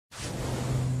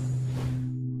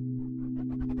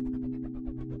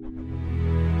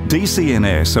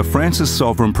DCNS are France's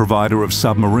sovereign provider of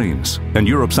submarines and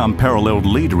Europe's unparalleled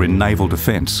leader in naval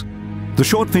defence. The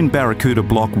Shortfin Barracuda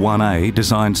Block 1A,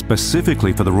 designed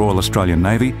specifically for the Royal Australian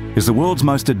Navy, is the world's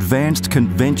most advanced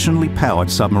conventionally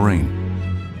powered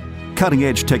submarine.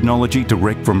 Cutting-edge technology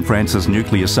direct from France's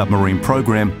nuclear submarine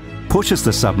program pushes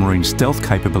the submarine's stealth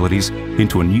capabilities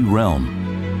into a new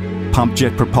realm. Pump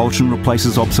jet propulsion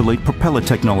replaces obsolete propeller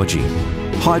technology.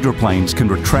 Hydroplanes can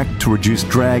retract to reduce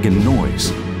drag and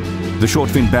noise. The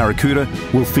Shortfin Barracuda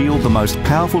will field the most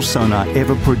powerful sonar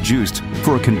ever produced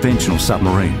for a conventional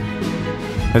submarine.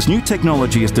 As new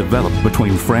technology is developed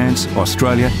between France,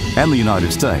 Australia and the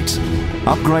United States,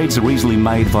 upgrades are easily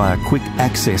made via quick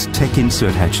access tech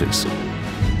insert hatches.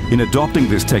 In adopting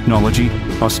this technology,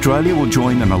 Australia will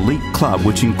join an elite club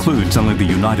which includes only the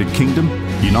United Kingdom,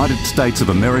 United States of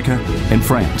America and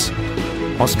France.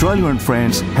 Australia and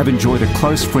France have enjoyed a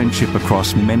close friendship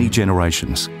across many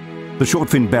generations. The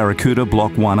Shortfin Barracuda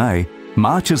Block 1A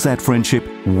marches that friendship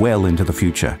well into the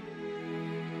future.